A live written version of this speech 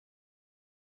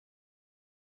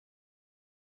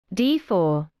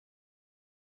d4.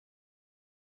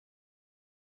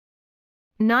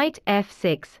 Knight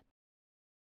f6.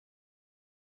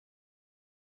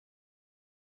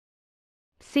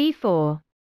 c4.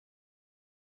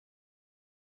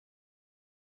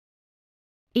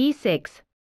 e6.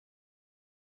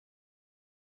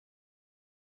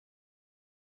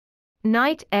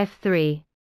 Knight f3.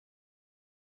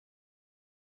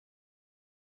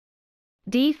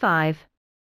 d5.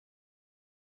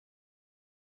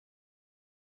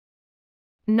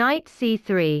 Knight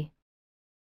c3.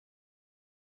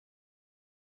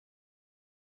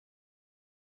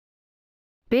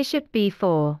 Bishop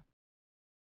b4.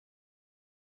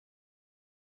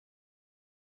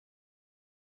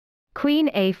 Queen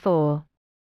a4.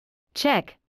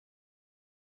 Check.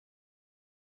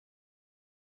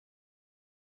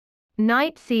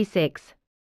 Knight c6.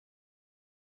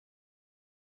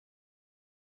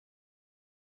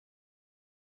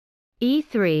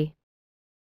 e3.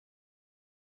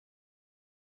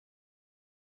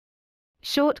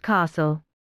 Short castle.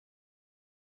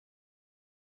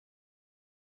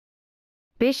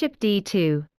 Bishop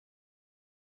d2.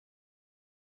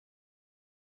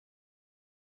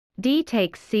 D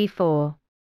takes c4.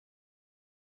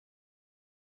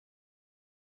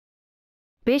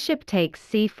 Bishop takes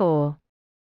c4.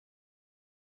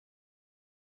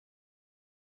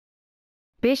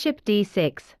 Bishop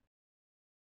d6.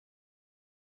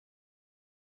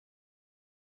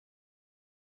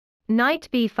 Knight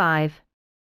b5.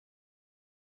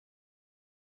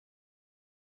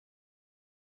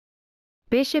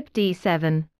 Bishop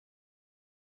d7.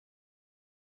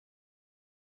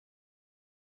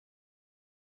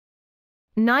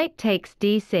 Knight takes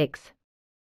d6.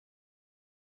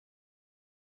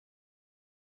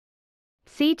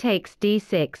 C takes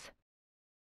d6.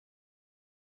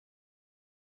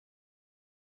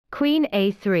 Queen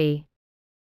a3.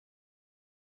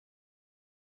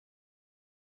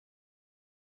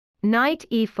 Knight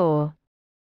e4.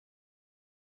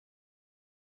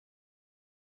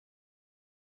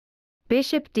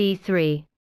 Bishop d3.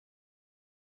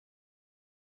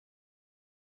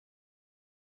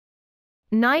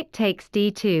 Knight takes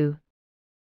d2.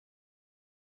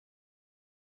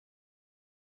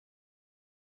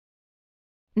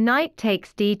 Knight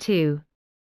takes d2.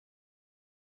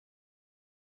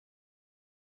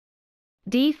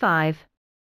 d5.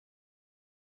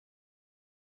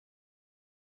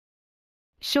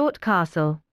 Short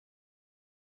castle.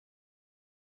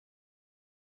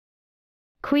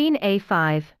 Queen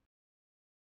a5.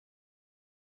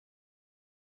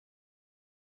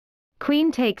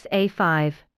 Queen takes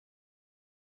a5.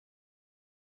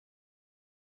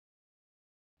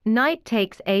 Knight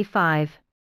takes a5.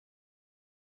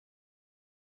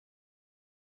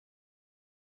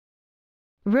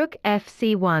 Rook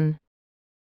fc1.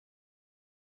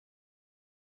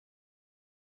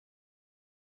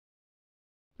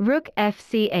 Rook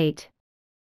fc8.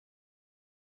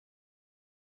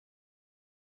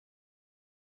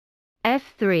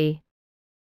 f3.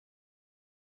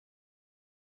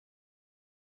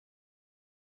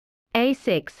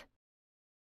 a6.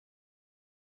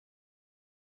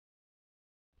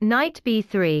 Knight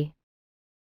b3.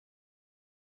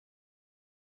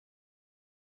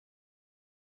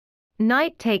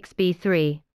 Knight takes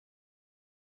b3.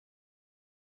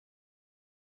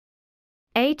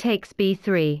 A takes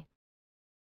b3.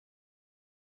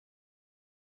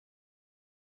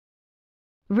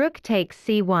 Rook takes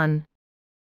c1.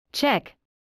 Check.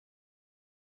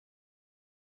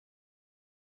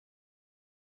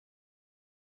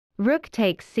 Rook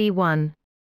takes c1.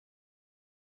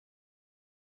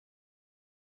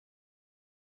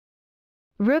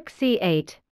 Rook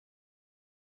c8.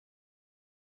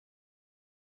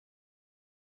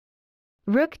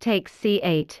 Rook takes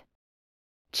c8.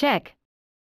 Check.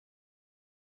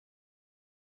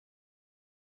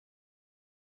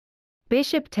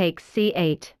 Bishop takes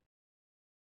c8.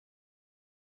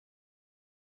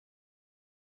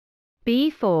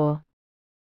 b4.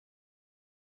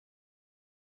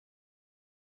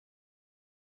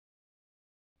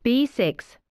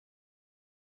 b6.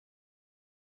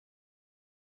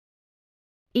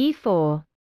 e4.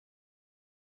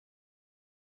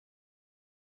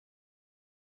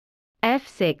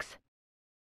 f6.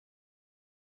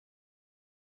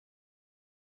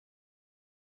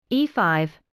 e5.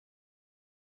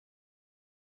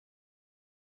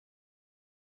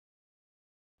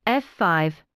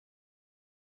 f5.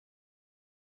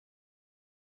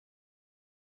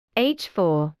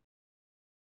 h4.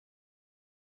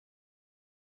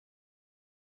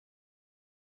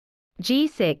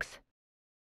 g6.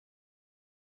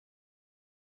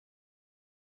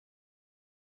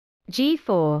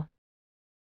 G4.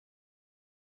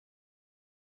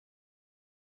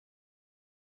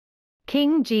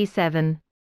 King G7.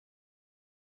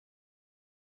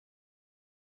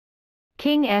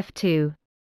 King F2.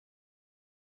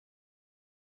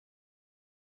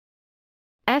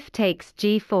 F takes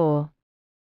G4.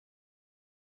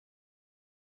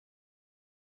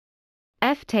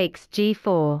 F takes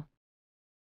G4.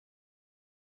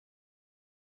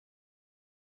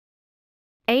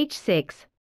 H6.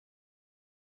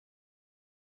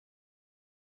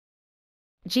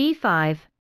 G5.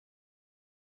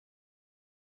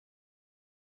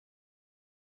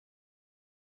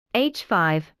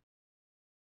 H5.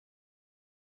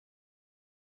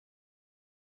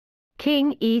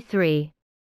 King E3.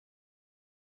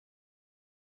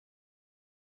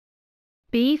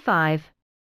 B5.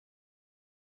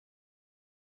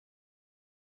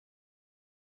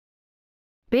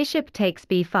 Bishop takes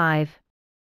B5.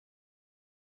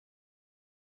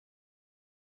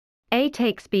 A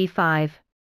takes B5.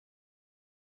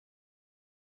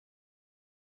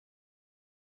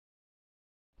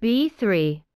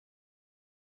 B3.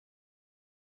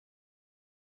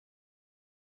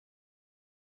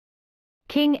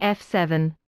 King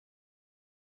F7.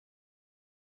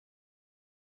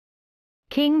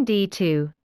 King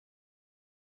D2.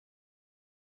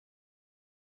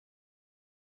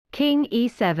 King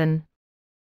E7.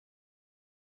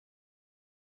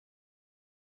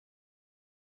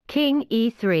 King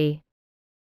E3.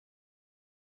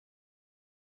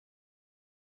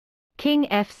 King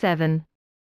F7.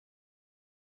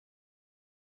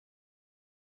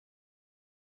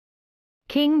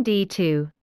 King D2.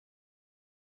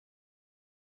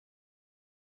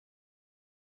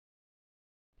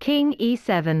 King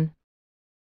E7.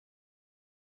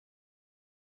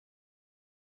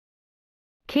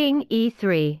 King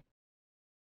E3.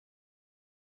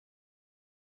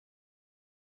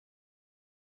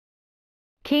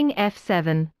 King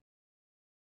F7.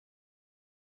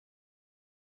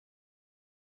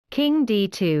 King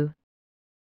D2.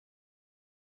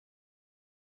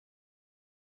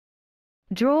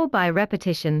 Draw by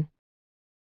repetition.